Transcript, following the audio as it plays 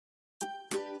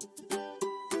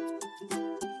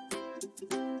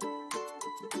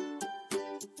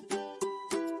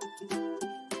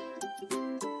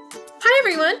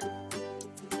everyone!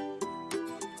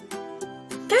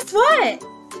 Guess what?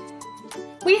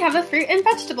 We have a fruit and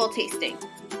vegetable tasting.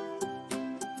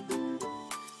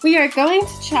 We are going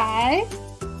to try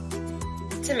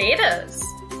tomatoes.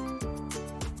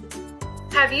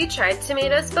 Have you tried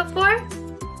tomatoes before?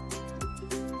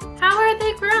 How are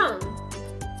they grown?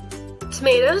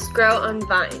 Tomatoes grow on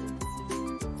vines.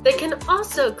 They can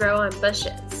also grow on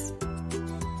bushes.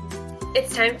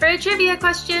 It's time for a trivia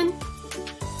question.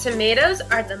 Tomatoes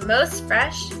are the most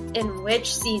fresh in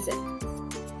which season?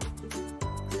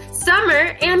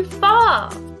 Summer and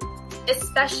fall,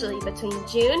 especially between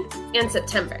June and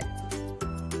September.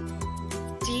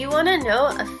 Do you want to know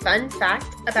a fun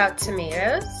fact about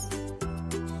tomatoes?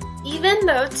 Even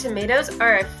though tomatoes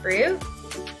are a fruit,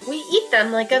 we eat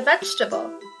them like a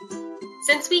vegetable.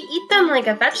 Since we eat them like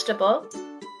a vegetable,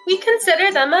 we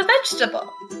consider them a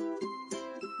vegetable.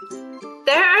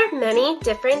 There are many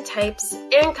different types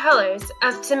and colors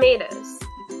of tomatoes.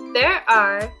 There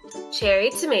are cherry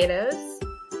tomatoes,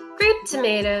 grape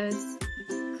tomatoes,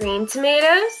 green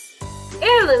tomatoes,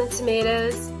 heirloom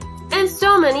tomatoes, and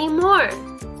so many more.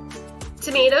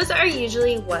 Tomatoes are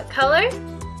usually what color?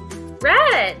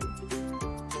 Red!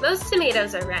 Most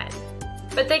tomatoes are red,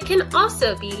 but they can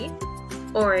also be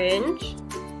orange,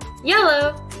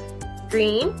 yellow,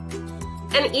 green,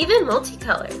 and even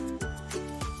multicolored.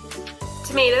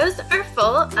 Tomatoes are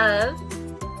full of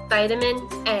vitamin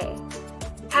A.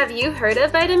 Have you heard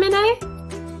of vitamin A?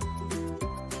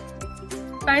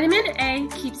 Vitamin A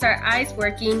keeps our eyes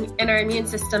working and our immune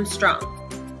system strong.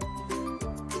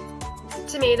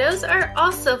 Tomatoes are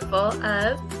also full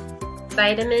of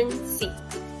vitamin C.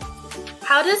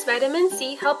 How does vitamin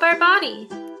C help our body?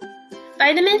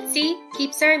 Vitamin C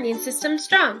keeps our immune system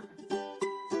strong.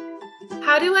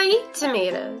 How do I eat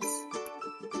tomatoes?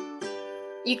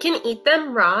 You can eat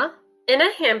them raw, in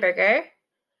a hamburger,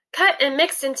 cut and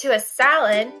mixed into a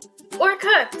salad, or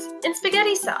cooked in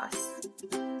spaghetti sauce.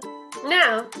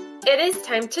 Now, it is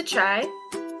time to try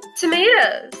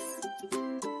tomatoes.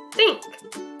 Think,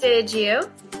 did you?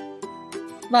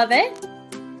 Love it?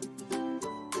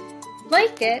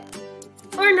 Like it?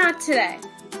 Or not today?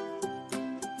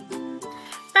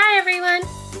 Bye everyone!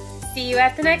 See you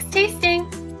at the next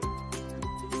tasting!